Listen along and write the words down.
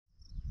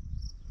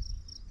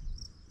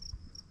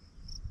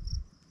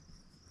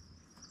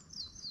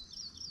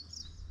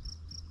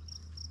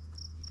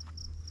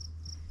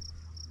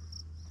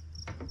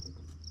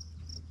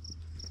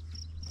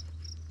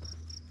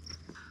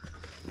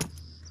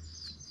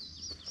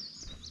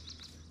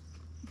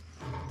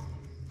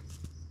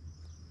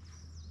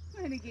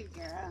What a good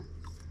girl.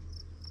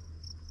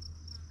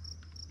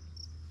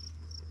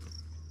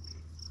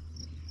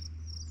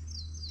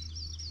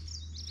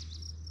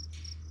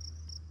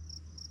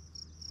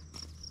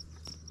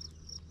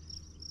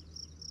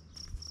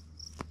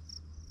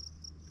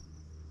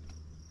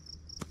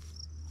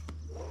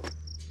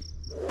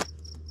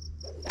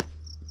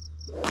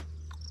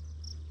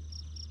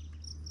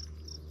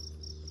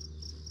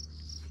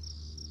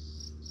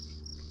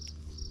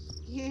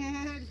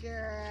 Good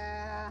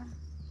girl.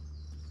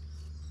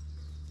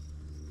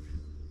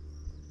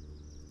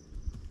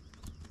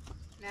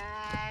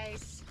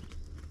 Nice.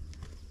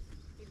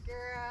 Good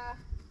girl.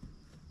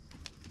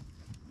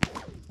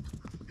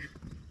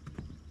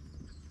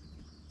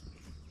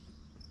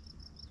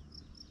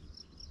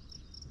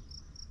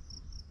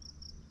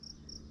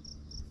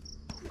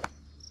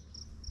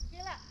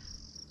 Tequila.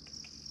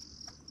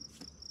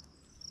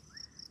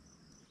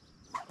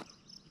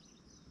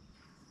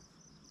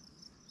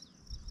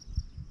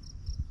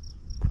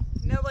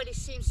 Nobody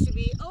seems to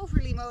be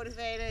overly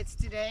motivated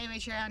today,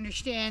 which I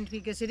understand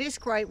because it is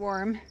quite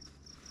warm.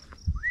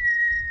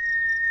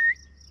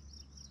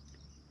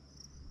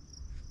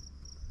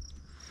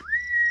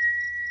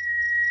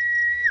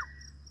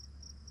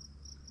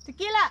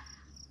 Tequila!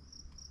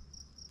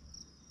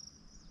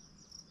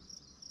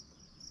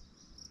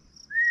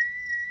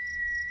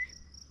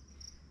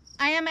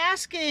 I am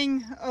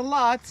asking a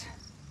lot.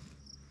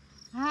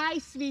 Hi,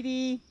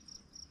 sweetie.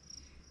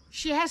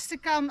 She has to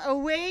come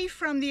away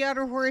from the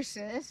other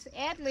horses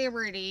at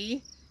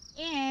liberty,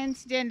 and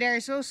then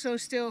there's also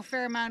still a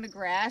fair amount of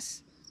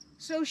grass.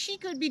 So she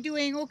could be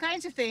doing all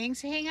kinds of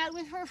things, hang out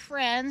with her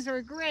friends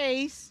or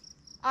Grace,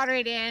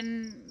 other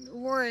than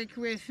work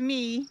with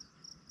me.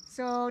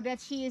 So that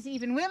she is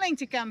even willing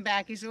to come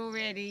back is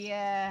already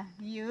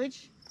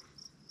huge.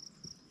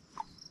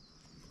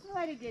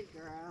 What a good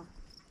girl.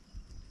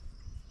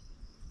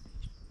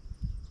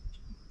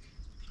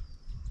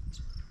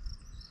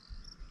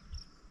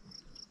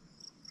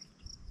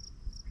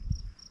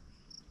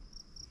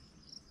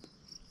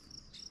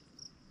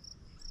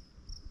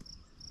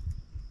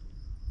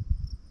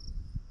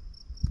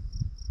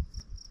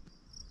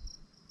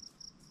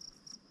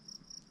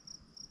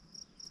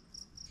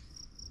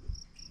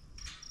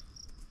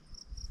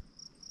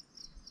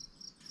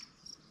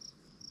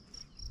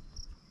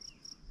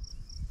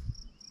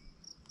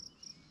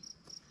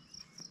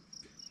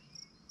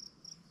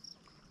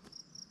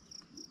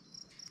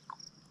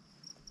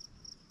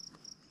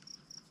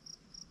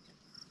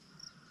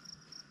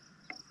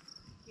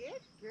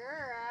 Good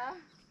girl.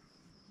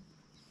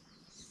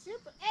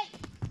 Super. Hey!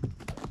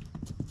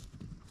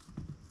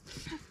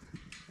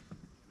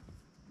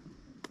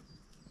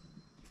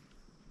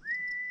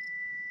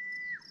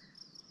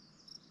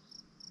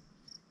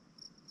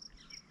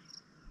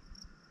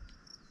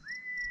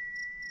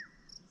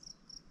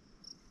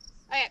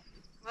 Okay,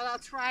 what I'll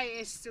try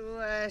is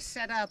to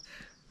set up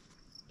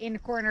in the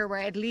corner where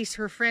at least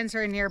her friends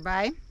are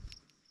nearby.